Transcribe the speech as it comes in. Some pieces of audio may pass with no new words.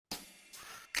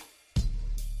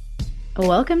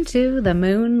Welcome to the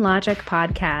Moon Logic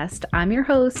Podcast. I'm your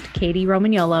host, Katie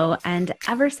Romagnolo, and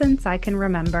ever since I can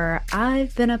remember,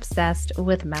 I've been obsessed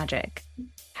with magic.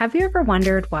 Have you ever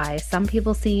wondered why some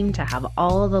people seem to have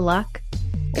all the luck?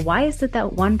 Why is it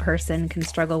that one person can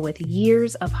struggle with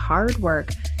years of hard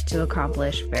work to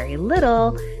accomplish very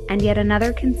little, and yet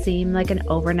another can seem like an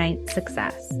overnight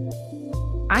success?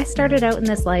 I started out in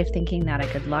this life thinking that I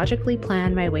could logically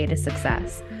plan my way to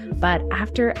success. But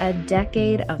after a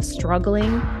decade of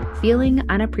struggling, feeling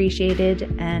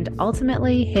unappreciated, and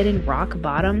ultimately hitting rock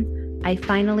bottom, I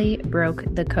finally broke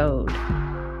the code.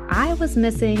 I was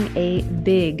missing a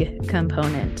big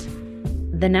component: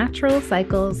 the natural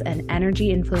cycles and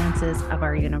energy influences of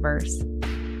our universe.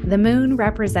 The moon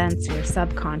represents your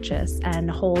subconscious and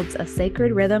holds a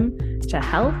sacred rhythm to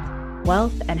health,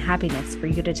 wealth, and happiness for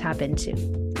you to tap into.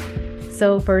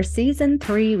 So for season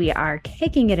 3, we are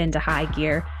kicking it into high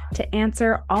gear to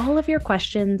answer all of your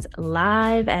questions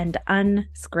live and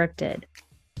unscripted.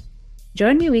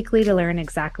 Join me weekly to learn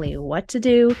exactly what to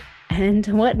do and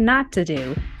what not to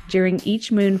do during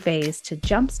each moon phase to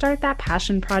jumpstart that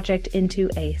passion project into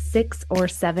a 6 or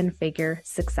 7-figure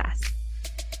success.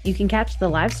 You can catch the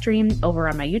live stream over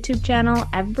on my YouTube channel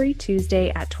every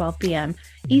Tuesday at 12 p.m.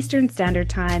 Eastern Standard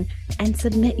Time and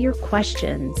submit your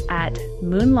questions at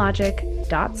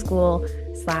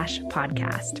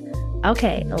moonlogic.school/podcast.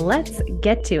 Okay, let's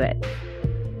get to it.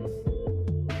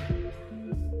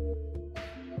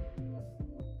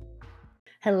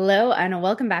 Hello and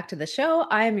welcome back to the show.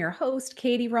 I am your host,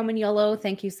 Katie Romagnolo.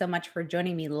 Thank you so much for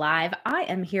joining me live. I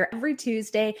am here every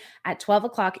Tuesday at 12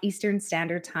 o'clock Eastern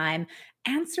Standard Time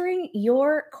answering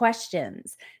your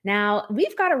questions. Now,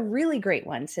 we've got a really great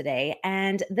one today,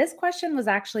 and this question was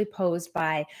actually posed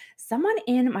by someone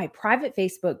in my private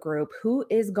Facebook group who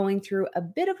is going through a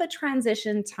bit of a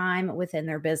transition time within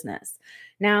their business.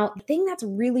 Now, the thing that's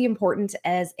really important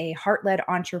as a heart-led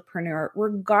entrepreneur,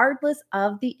 regardless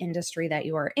of the industry that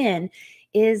you are in,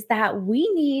 is that we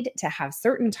need to have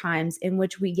certain times in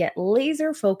which we get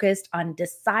laser focused on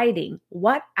deciding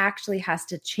what actually has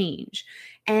to change.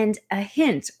 And a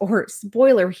hint or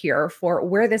spoiler here for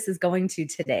where this is going to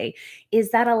today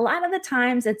is that a lot of the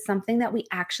times it's something that we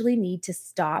actually need to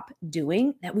stop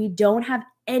doing that we don't have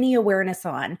any awareness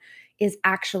on is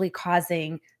actually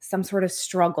causing some sort of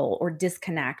struggle or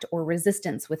disconnect or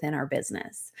resistance within our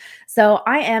business. So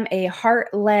I am a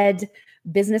heart-led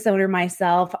business owner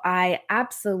myself. I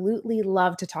absolutely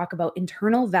love to talk about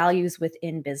internal values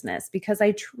within business because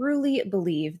I truly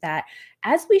believe that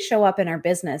as we show up in our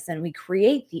business and we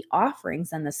create the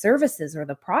offerings and the services or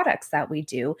the products that we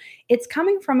do, it's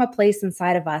coming from a place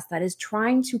inside of us that is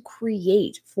trying to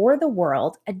create for the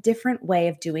world a different way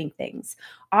of doing things.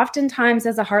 Oftentimes,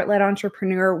 as a heart-led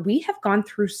entrepreneur, we have gone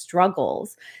through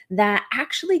struggles that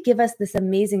actually give us this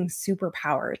amazing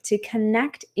superpower to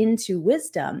connect into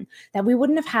wisdom that we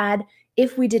wouldn't have had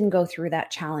if we didn't go through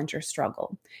that challenge or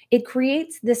struggle. It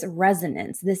creates this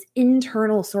resonance, this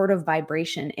internal sort of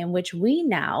vibration in which we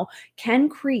now can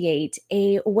create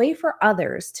a way for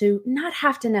others to not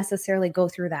have to necessarily go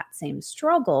through that same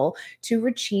struggle to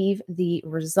achieve the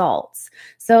results.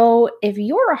 So if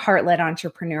you're a heart-led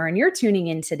entrepreneur and you're tuning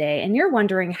in today and you're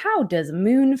wondering, how does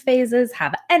moon phases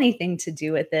have anything to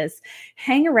do with this?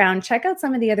 Hang around, check out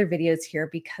some of the other videos here,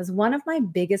 because one of my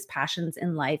biggest passions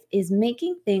in life is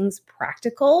making things practical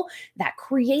that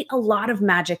create a lot of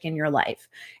magic in your life.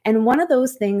 And one of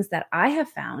those things that I have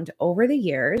found over the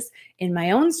years in my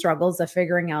own struggles of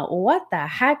figuring out what the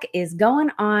heck is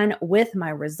going on with my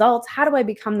results, how do I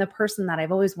become the person that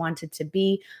I've always wanted to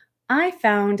be? I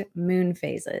found moon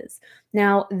phases.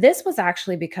 Now, this was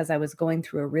actually because I was going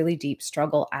through a really deep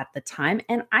struggle at the time.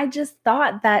 And I just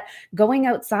thought that going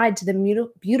outside to the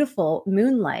beautiful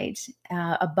moonlight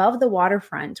above the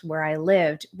waterfront where I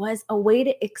lived was a way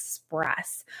to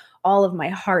express all of my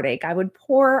heartache. I would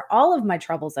pour all of my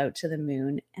troubles out to the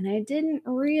moon. And I didn't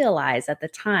realize at the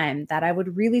time that I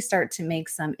would really start to make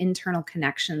some internal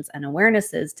connections and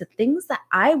awarenesses to things that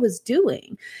I was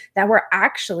doing that were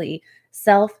actually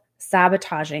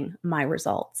self-sabotaging my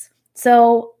results.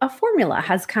 So a formula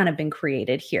has kind of been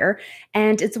created here,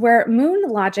 and it's where Moon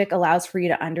Logic allows for you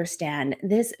to understand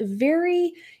this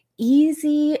very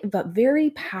easy but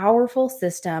very powerful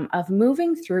system of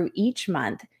moving through each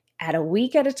month at a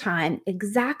week at a time,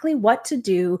 exactly what to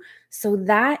do so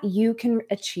that you can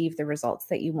achieve the results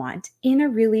that you want in a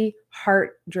really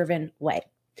heart-driven way.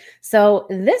 So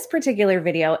this particular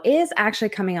video is actually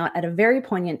coming out at a very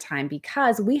poignant time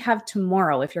because we have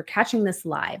tomorrow, if you're catching this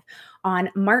live, on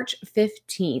March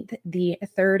 15th, the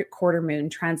third quarter moon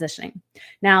transitioning.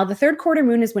 Now, the third quarter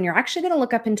moon is when you're actually going to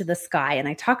look up into the sky. And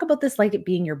I talk about this like it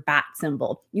being your bat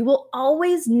symbol. You will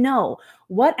always know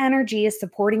what energy is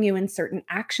supporting you in certain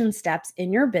action steps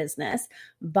in your business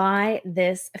by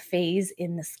this phase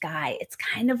in the sky. It's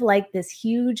kind of like this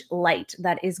huge light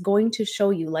that is going to show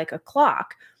you, like a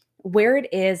clock, where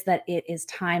it is that it is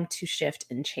time to shift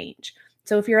and change.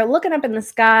 So if you're looking up in the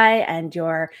sky and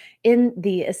you're in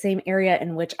the same area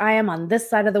in which I am on this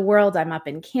side of the world, I'm up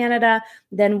in Canada,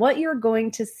 then what you're going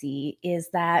to see is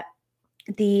that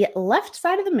the left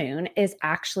side of the moon is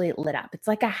actually lit up. It's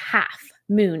like a half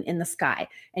moon in the sky,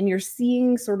 and you're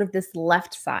seeing sort of this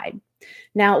left side.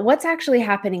 Now, what's actually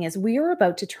happening is we are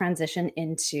about to transition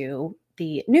into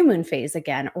the new moon phase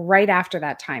again, right after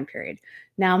that time period.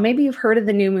 Now, maybe you've heard of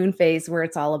the new moon phase where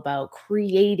it's all about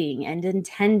creating and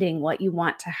intending what you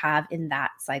want to have in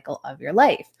that cycle of your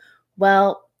life.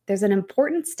 Well, there's an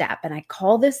important step, and I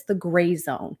call this the gray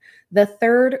zone. The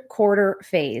third quarter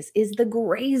phase is the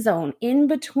gray zone in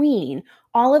between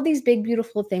all of these big,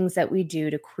 beautiful things that we do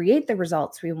to create the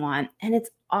results we want, and it's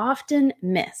often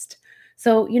missed.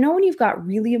 So, when you've got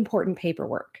really important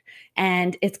paperwork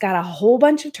and it's got a whole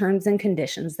bunch of terms and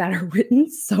conditions that are written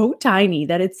so tiny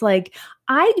that it's like,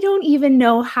 I don't even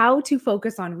know how to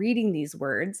focus on reading these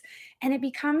words. And it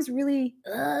becomes really,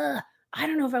 I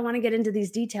don't know if I want to get into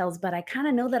these details, but I kind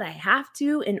of know that I have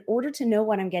to in order to know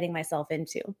what I'm getting myself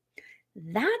into.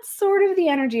 That's sort of the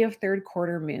energy of third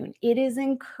quarter moon. It is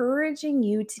encouraging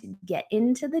you to get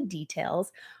into the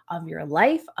details of your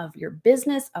life, of your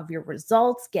business, of your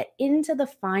results, get into the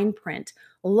fine print,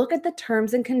 look at the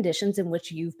terms and conditions in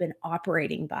which you've been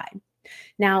operating by.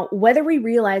 Now, whether we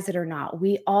realize it or not,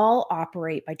 we all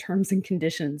operate by terms and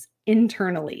conditions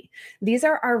internally. These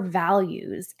are our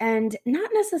values and not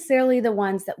necessarily the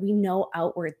ones that we know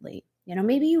outwardly.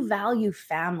 Maybe you value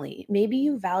family. Maybe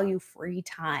you value free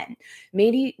time.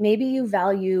 Maybe you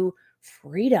value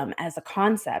freedom as a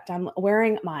concept. I'm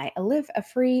wearing my Live a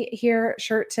Free Here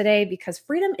shirt today because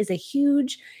freedom is a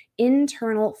huge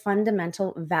internal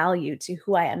fundamental value to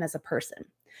who I am as a person.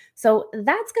 So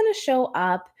that's going to show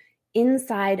up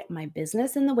inside my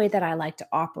business in the way that I like to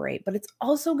operate, but it's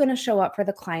also going to show up for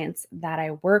the clients that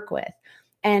I work with.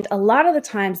 And a lot of the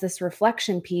times, this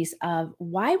reflection piece of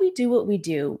why we do what we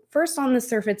do, first on the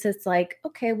surface, it's like,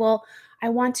 okay, well, I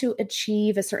want to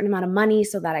achieve a certain amount of money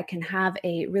so that I can have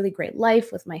a really great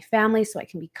life with my family, so I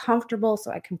can be comfortable, so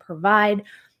I can provide.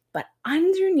 But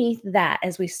underneath that,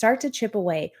 as we start to chip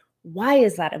away, why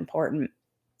is that important?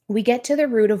 We get to the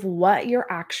root of what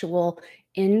your actual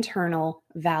internal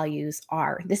values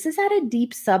are. This is at a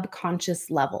deep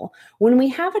subconscious level. When we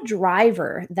have a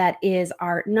driver that is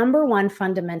our number one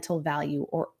fundamental value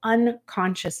or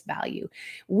unconscious value,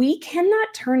 we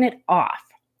cannot turn it off.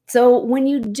 So when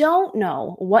you don't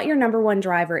know what your number one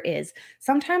driver is,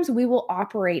 sometimes we will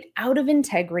operate out of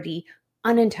integrity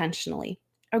unintentionally.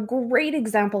 A great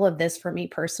example of this for me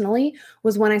personally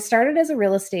was when I started as a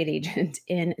real estate agent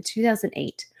in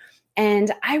 2008.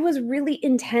 And I was really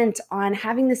intent on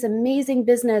having this amazing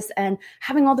business and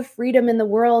having all the freedom in the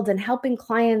world and helping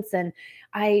clients. And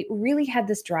I really had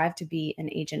this drive to be an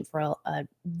agent for a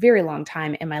very long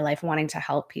time in my life, wanting to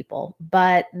help people.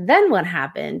 But then what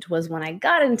happened was when I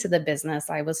got into the business,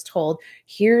 I was told,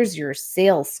 here's your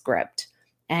sales script.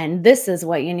 And this is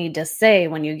what you need to say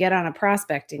when you get on a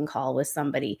prospecting call with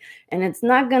somebody. And it's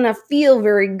not going to feel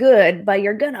very good, but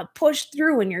you're going to push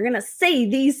through and you're going to say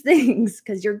these things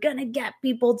because you're going to get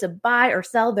people to buy or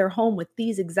sell their home with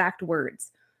these exact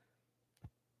words.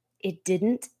 It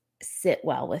didn't sit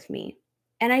well with me.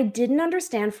 And I didn't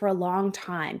understand for a long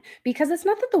time, because it's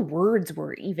not that the words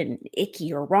were even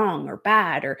icky or wrong or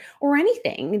bad or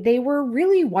anything. They were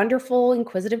really wonderful,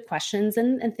 inquisitive questions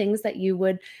and things that you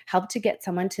would help to get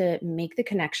someone to make the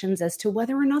connections as to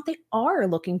whether or not they are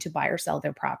looking to buy or sell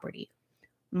their property.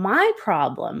 My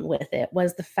problem with it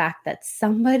was the fact that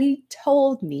somebody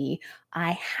told me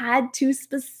I had to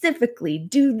specifically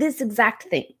do this exact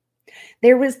thing.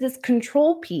 There was this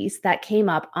control piece that came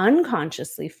up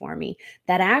unconsciously for me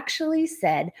that actually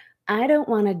said, I don't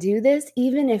want to do this,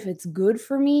 even if it's good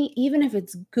for me, even if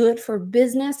it's good for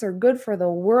business or good for the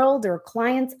world or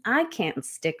clients. I can't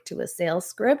stick to a sales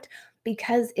script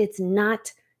because it's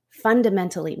not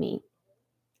fundamentally me.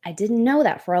 I didn't know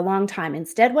that for a long time.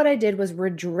 Instead, what I did was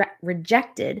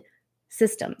rejected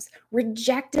systems,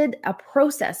 rejected a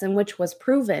process in which was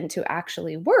proven to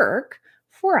actually work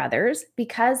for others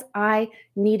because I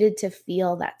needed to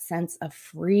feel that sense of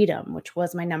freedom, which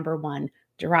was my number one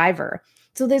driver.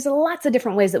 So there's lots of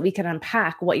different ways that we can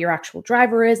unpack what your actual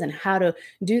driver is and how to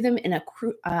do them in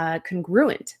a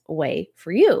congruent way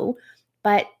for you.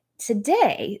 But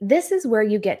today, this is where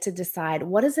you get to decide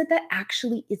what is it that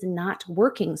actually is not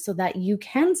working so that you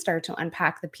can start to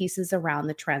unpack the pieces around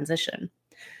the transition.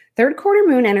 Third quarter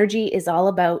moon energy is all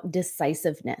about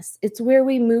decisiveness. It's where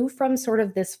we move from sort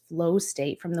of this flow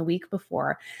state from the week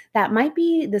before that might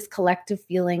be this collective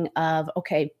feeling of,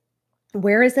 okay,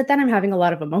 where is it that I'm having a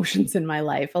lot of emotions in my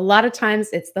life? A lot of times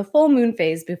it's the full moon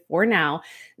phase before now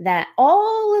that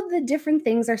all of the different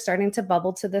things are starting to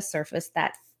bubble to the surface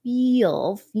that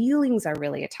feelings are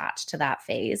really attached to that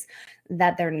phase,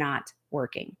 that they're not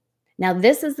working. Now,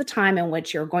 this is the time in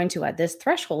which you're going to, at this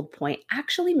threshold point,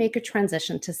 actually make a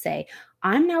transition to say,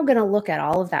 I'm now going to look at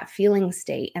all of that feeling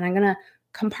state and I'm going to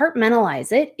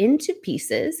compartmentalize it into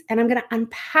pieces, and I'm going to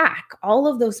unpack all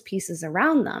of those pieces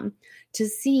around them to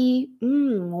see,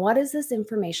 what is this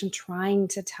information trying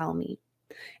to tell me?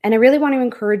 And I really want to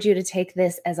encourage you to take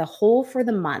this as a whole for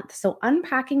the month. So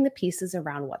unpacking the pieces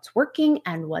around what's working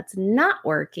and what's not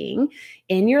working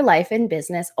in your life and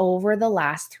business over the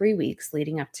last 3 weeks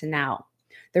leading up to now.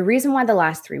 The reason why the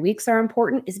last 3 weeks are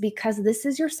important is because this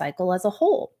is your cycle as a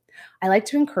whole. I like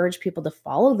to encourage people to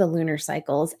follow the lunar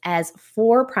cycles as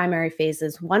 4 primary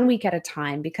phases, 1 week at a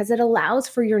time, because it allows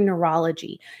for your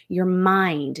neurology, your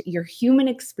mind, your human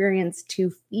experience to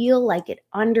feel like it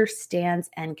understands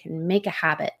and can make a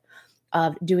habit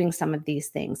of doing some of these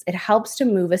things. It helps to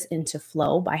move us into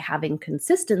flow by having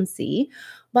consistency,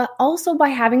 but also by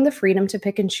having the freedom to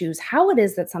pick and choose how it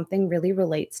is that something really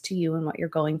relates to you and what you're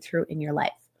going through in your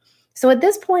life. So at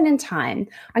this point in time,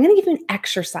 I'm going to give you an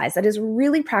exercise that is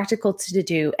really practical to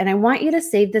do. And I want you to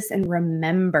save this and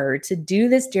remember to do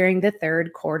this during the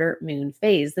third quarter moon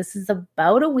phase. This is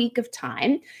about a week of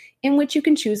time in which you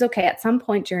can choose, okay, at some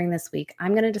point during this week,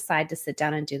 I'm going to decide to sit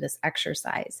down and do this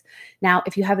exercise. Now,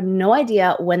 if you have no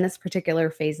idea when this particular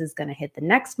phase is going to hit the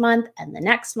next month and the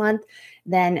next month,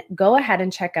 then go ahead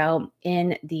and check out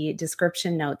in the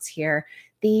description notes here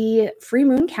the free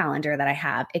moon calendar that I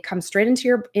have. It comes straight into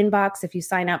your inbox if you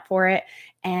sign up for it,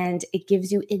 and it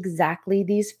gives you exactly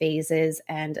these phases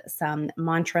and some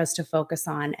mantras to focus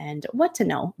on and what to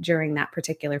know during that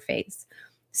particular phase.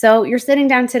 So you're sitting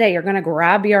down today, you're going to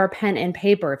grab your pen and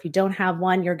paper. If you don't have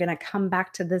one, you're going to come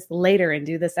back to this later and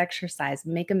do this exercise.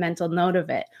 Make a mental note of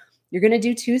it. You're going to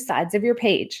do 2 sides of your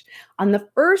page. On the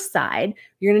first side,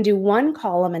 you're going to do 1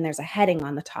 column and there's a heading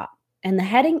on the top. And the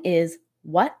heading is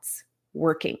what's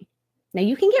working. Now,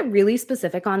 you can get really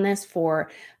specific on this for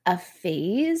a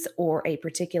phase or a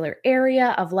particular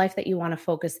area of life that you want to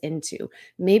focus into.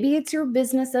 Maybe it's your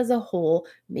business as a whole.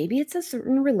 Maybe it's a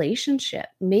certain relationship.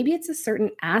 Maybe it's a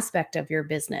certain aspect of your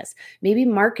business. Maybe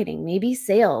marketing, maybe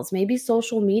sales, maybe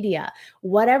social media.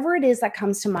 Whatever it is that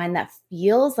comes to mind that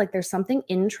feels like there's something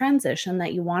in transition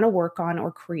that you want to work on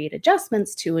or create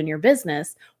adjustments to in your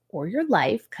business or your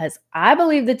life, because I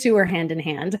believe the 2 are hand in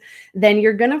hand, then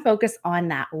you're going to focus on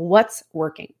that, what's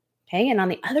working. Okay. And on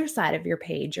the other side of your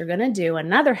page, you're going to do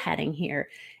another heading here,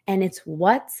 and it's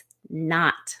what's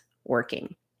not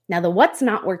working. Now, the what's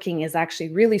not working is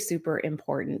actually really super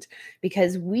important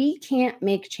because we can't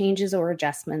make changes or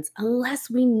adjustments unless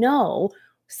we know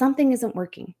something isn't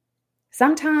working.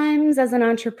 Sometimes as an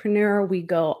entrepreneur, we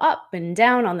go up and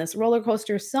down on this roller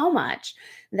coaster so much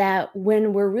that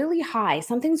when we're really high,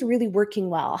 something's really working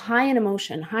well, high in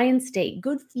emotion, high in state,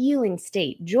 good feeling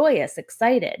state, joyous,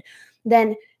 excited,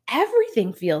 then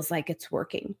everything feels like it's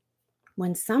working.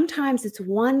 When sometimes it's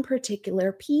one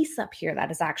particular piece up here that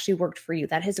has actually worked for you,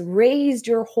 that has raised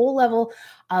your whole level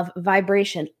of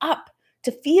vibration up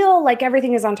to feel like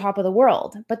everything is on top of the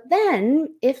world. But then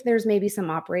if there's maybe some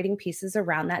operating pieces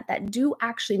around that do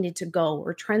actually need to go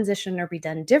or transition or be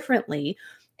done differently,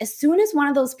 as soon as one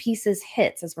of those pieces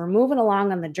hits, as we're moving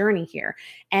along on the journey here,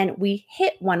 and we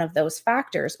hit one of those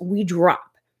factors, we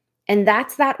drop. And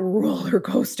that's that roller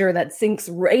coaster that sinks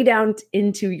right down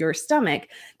into your stomach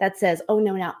that says, oh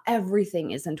no, now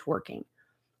everything isn't working.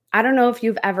 I don't know if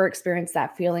you've ever experienced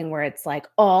that feeling where it's like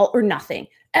all or nothing.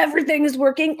 Everything is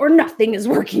working or nothing is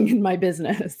working in my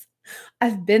business.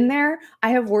 I've been there. I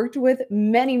have worked with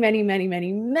many, many, many,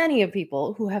 many, many of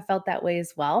people who have felt that way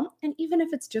as well. And even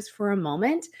if it's just for a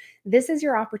moment, this is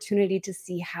your opportunity to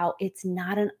see how it's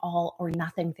not an all or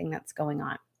nothing thing that's going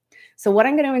on. So what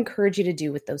I'm going to encourage you to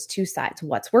do with those 2 sides,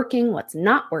 what's working, what's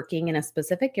not working in a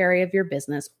specific area of your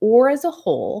business or as a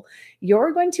whole,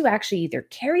 you're going to actually either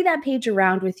carry that page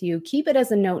around with you, keep it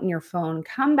as a note in your phone,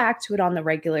 come back to it on the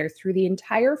regular through the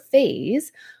entire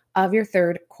phase of your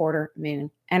third quarter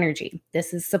moon energy.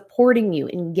 This is supporting you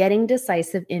in getting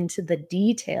decisive into the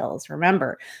details,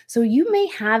 remember. So you may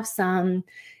have some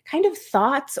kind of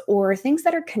thoughts or things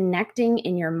that are connecting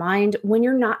in your mind when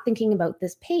you're not thinking about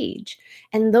this page.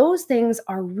 And those things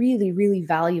are really, really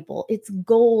valuable. It's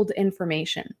gold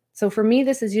information. So for me,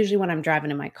 this is usually when I'm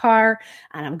driving in my car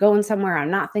and I'm going somewhere,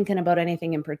 I'm not thinking about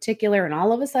anything in particular, and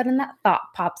all of a sudden that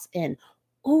thought pops in.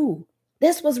 Oh,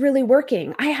 this was really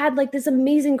working. I had like this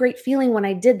amazing, great feeling when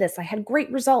I did this. I had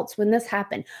great results when this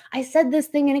happened. I said this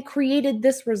thing and it created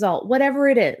this result, whatever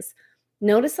it is.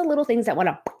 Notice the little things that want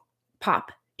to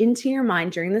pop into your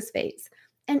mind during this phase.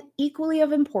 And equally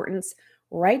of importance,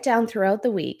 write down throughout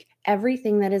the week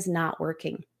everything that is not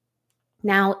working.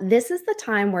 Now, this is the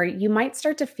time where you might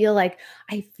start to feel like,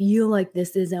 I feel like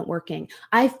this isn't working.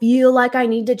 I feel like I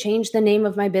need to change the name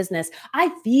of my business. I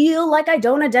feel like I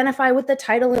don't identify with the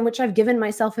title in which I've given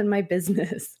myself in my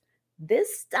business.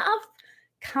 This stuff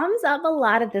comes up a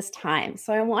lot at this time.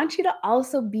 So I want you to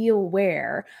also be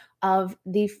aware of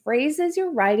the phrases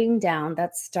you're writing down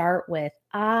that start with,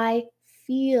 I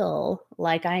feel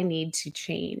like I need to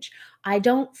change. I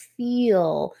don't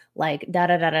feel like da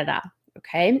da da da da.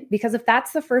 Okay. Because if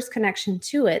that's the first connection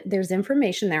to it, there's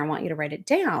information there. I want you to write it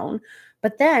down.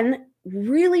 But then,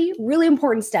 really, really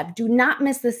important step. Do not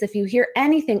miss this if you hear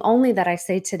anything only that I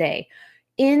say today.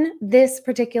 In this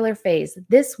particular phase,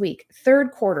 this week,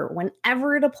 third quarter,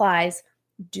 whenever it applies,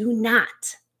 do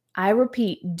not, I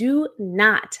repeat, do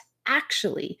not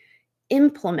actually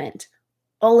implement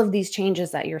all of these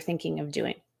changes that you're thinking of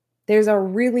doing. There's a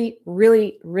really,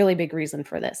 really, really big reason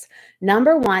for this.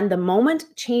 Number one, the moment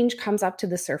change comes up to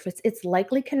the surface, it's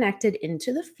likely connected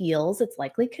into the feels. It's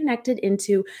likely connected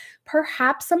into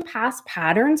perhaps some past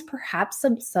patterns, perhaps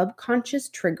some subconscious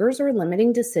triggers or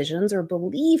limiting decisions or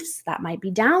beliefs that might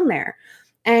be down there.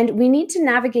 And we need to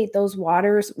navigate those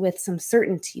waters with some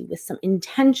certainty, with some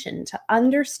intention to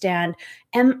understand,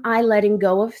 am I letting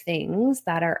go of things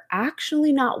that are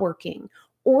actually not working?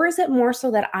 Or is it more so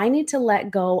that I need to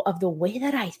let go of the way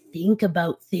that I think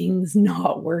about things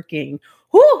not working?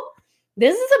 Whew,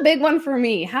 this is a big one for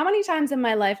me. How many times in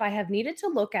my life I have needed to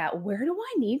look at, where do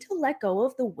I need to let go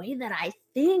of the way that I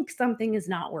think something is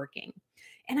not working?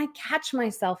 And I catch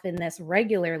myself in this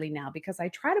regularly now because I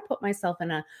try to put myself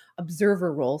in an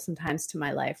observer role sometimes to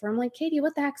my life where I'm like, Katie,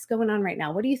 what the heck's going on right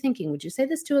now? What are you thinking? Would you say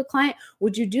this to a client?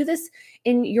 Would you do this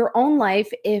in your own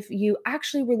life if you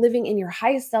actually were living in your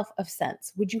highest self of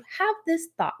sense? Would you have this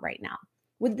thought right now?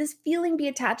 Would this feeling be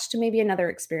attached to maybe another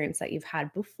experience that you've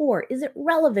had before? Is it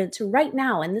relevant to right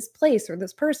now in this place or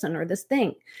this person or this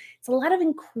thing? It's a lot of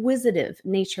inquisitive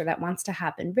nature that wants to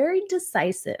happen, very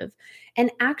decisive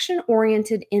and action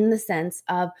oriented in the sense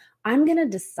of, I'm going to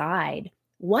decide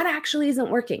what actually isn't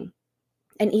working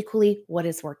and equally what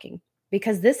is working.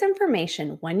 Because this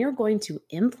information, when you're going to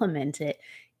implement it,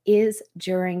 is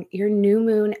during your new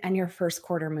moon and your first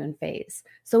quarter moon phase.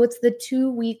 So it's the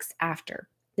 2 weeks after.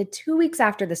 The 2 weeks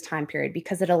after this time period,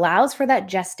 because it allows for that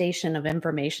gestation of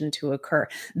information to occur,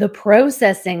 the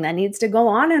processing that needs to go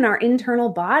on in our internal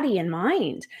body and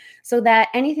mind, so that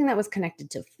anything that was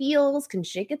connected to feels can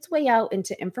shake its way out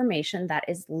into information that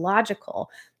is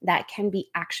logical, that can be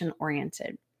action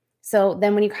oriented. So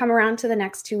then when you come around to the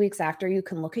next 2 weeks after, you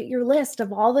can look at your list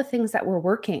of all the things that were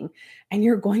working, and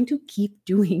you're going to keep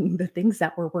doing the things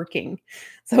that were working.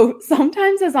 So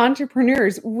sometimes as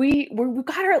entrepreneurs, we've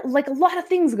got like a lot of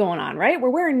things going on, right?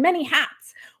 We're wearing many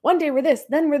hats. One day we're this,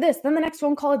 then the next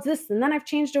phone call is this, and then I've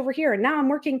changed over here. And now I'm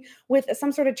working with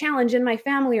some sort of challenge in my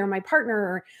family or my partner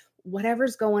or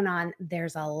whatever's going on.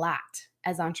 There's a lot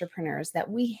as entrepreneurs that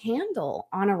we handle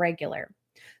on a regular.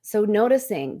 So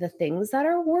noticing the things that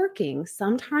are working,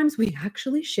 sometimes we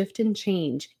actually shift and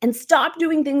change and stop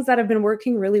doing things that have been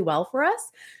working really well for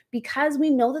us because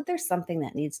we know that there's something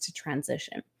that needs to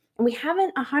transition. And we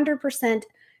haven't 100%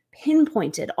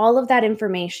 pinpointed all of that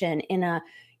information in a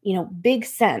big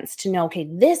sense to know, okay,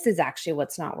 this is actually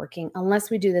what's not working unless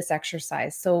we do this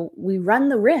exercise. So we run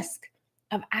the risk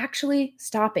of actually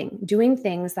stopping doing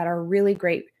things that are really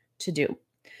great to do.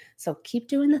 So keep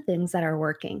doing the things that are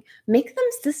working. Make them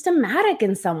systematic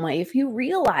in some way. If you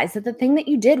realize that the thing that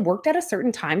you did worked at a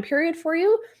certain time period for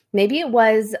you, maybe it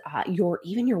was your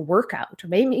workout, or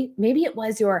maybe it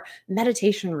was your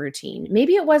meditation routine.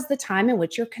 Maybe it was the time in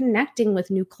which you're connecting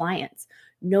with new clients.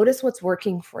 Notice what's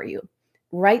working for you.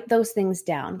 Write those things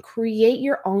down. Create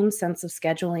your own sense of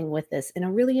scheduling with this in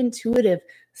a really intuitive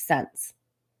sense.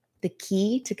 The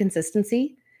key to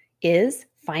consistency is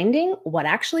finding what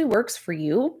actually works for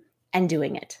you and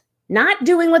doing it. not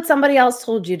doing what somebody else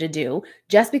told you to do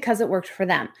just because it worked for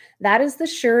them. That is the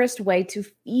surest way to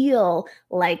feel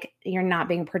like you're not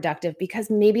being productive because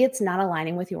maybe it's not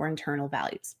aligning with your internal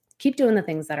values. Keep doing the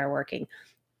things that are working.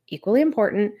 Equally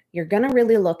important, you're going to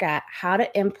really look at how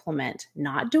to implement,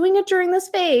 not doing it during this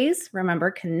phase.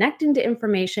 Remember, connecting to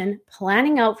information,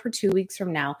 planning out for 2 weeks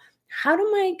from now. How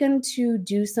am I going to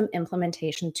do some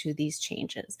implementation to these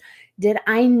changes? Did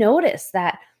I notice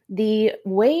that the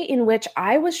way in which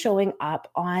I was showing up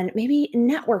on maybe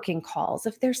networking calls,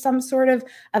 if there's some sort of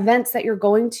events that you're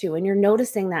going to and you're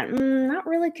noticing that not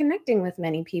really connecting with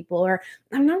many people, or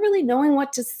I'm not really knowing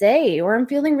what to say, or I'm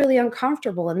feeling really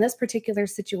uncomfortable in this particular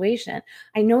situation.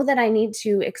 I know that I need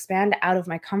to expand out of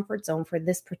my comfort zone for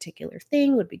this particular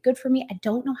thing would be good for me. I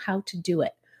don't know how to do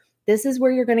it. This is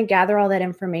where you're going to gather all that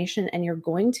information and you're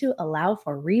going to allow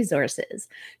for resources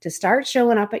to start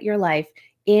showing up at your life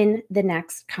in the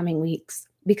next coming weeks,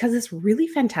 because this really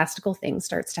fantastical thing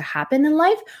starts to happen in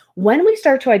life when we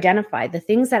start to identify the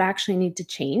things that actually need to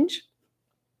change.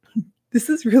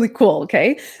 This is really cool,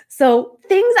 okay? So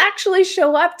things actually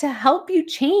show up to help you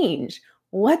change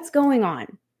what's going on.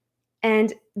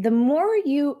 And the more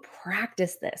you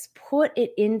practice this, put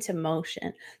it into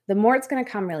motion, the more it's going to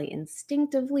come really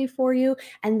instinctively for you.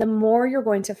 And the more you're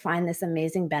going to find this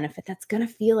amazing benefit that's going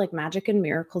to feel like magic and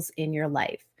miracles in your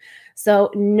life. So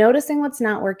noticing what's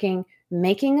not working,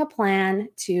 making a plan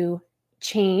to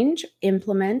change,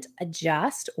 implement,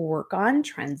 adjust, work on,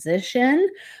 transition,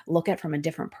 look at from a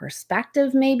different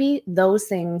perspective, maybe those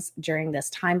things during this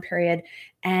time period.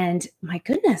 And my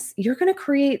goodness, you're going to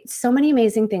create so many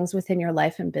amazing things within your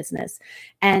life and business.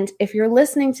 And if you're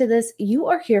listening to this, you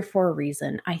are here for a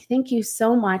reason. I thank you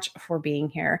so much for being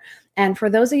here. And for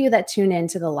those of you that tune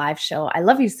into the live show, I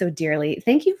love you so dearly.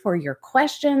 Thank you for your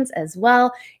questions as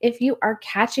well. If you are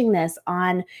catching this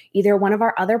on either one of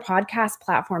our other podcast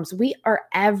platforms, we are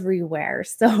everywhere.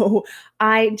 So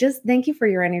I just thank you for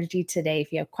your energy today.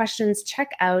 If you have questions,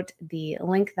 check out the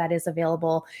link that is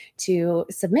available to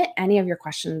submit any of your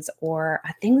questions or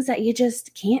things that you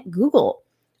just can't Google.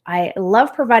 I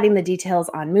love providing the details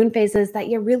on moon phases that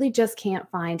you really just can't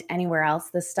find anywhere else.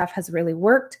 This stuff has really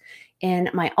worked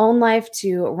in my own life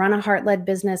to run a heart-led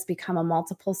business, become a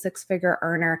multiple six-figure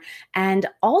earner, and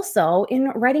also in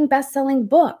writing best-selling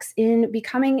books, in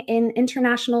becoming an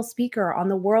international speaker on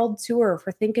the world tour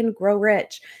for Think and Grow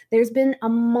Rich. There's been a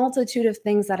multitude of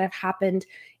things that have happened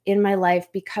in my life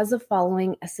because of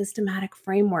following a systematic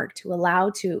framework to allow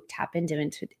to tap into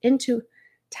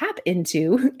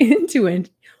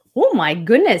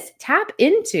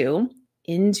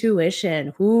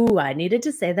intuition. Ooh, I needed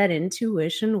to say that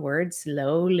intuition word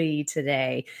slowly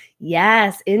today.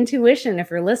 Yes, intuition, if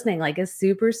you're listening, like is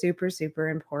super, super, super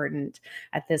important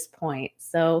at this point.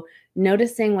 So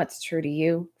noticing what's true to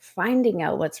you, finding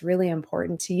out what's really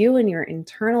important to you and your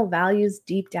internal values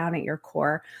deep down at your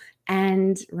core.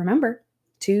 And remember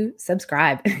to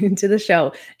subscribe to the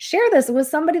show. Share this with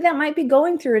somebody that might be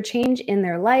going through a change in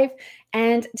their life,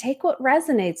 and take what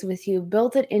resonates with you,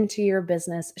 build it into your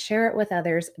business, share it with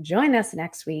others. Join us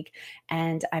next week.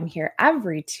 And I'm here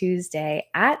every Tuesday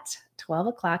at 12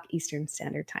 o'clock Eastern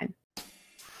Standard Time.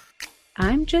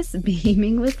 I'm just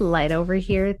beaming with light over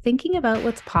here, thinking about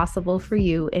what's possible for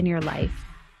you in your life.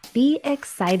 Be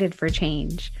excited for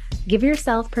change. Give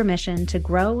yourself permission to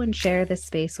grow and share this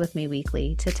space with me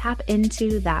weekly to tap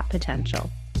into that potential.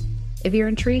 If you're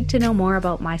intrigued to know more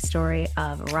about my story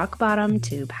of rock bottom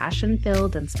to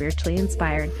passion-filled and spiritually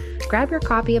inspired, grab your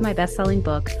copy of my best-selling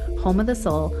book, Home of the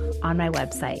Soul, on my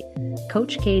website,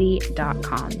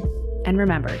 CoachKady.com. And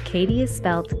remember, Kady is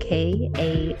spelled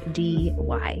Kady.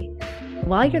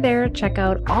 While you're there, check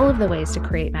out all of the ways to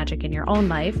create magic in your own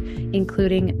life,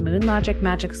 including Moon Logic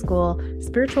Magic School,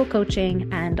 spiritual coaching,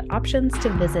 and options to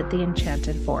visit the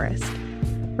Enchanted Forest.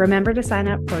 Remember to sign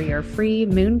up for your free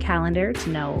moon calendar to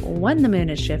know when the moon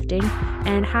is shifting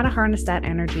and how to harness that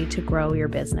energy to grow your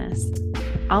business.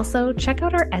 Also, check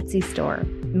out our Etsy store,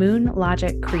 Moon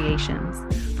Logic Creations,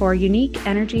 for unique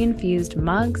energy-infused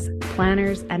mugs,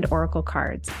 planners, and oracle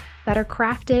cards that are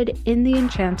crafted in the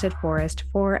Enchanted Forest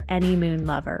for any moon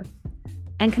lover.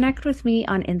 And connect with me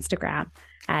on Instagram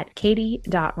at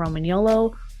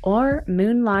kady.romagnolo or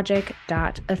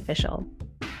moonlogic.official.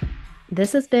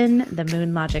 This has been the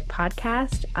Moon Logic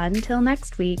Podcast. Until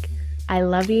next week, I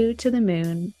love you to the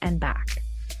moon and back.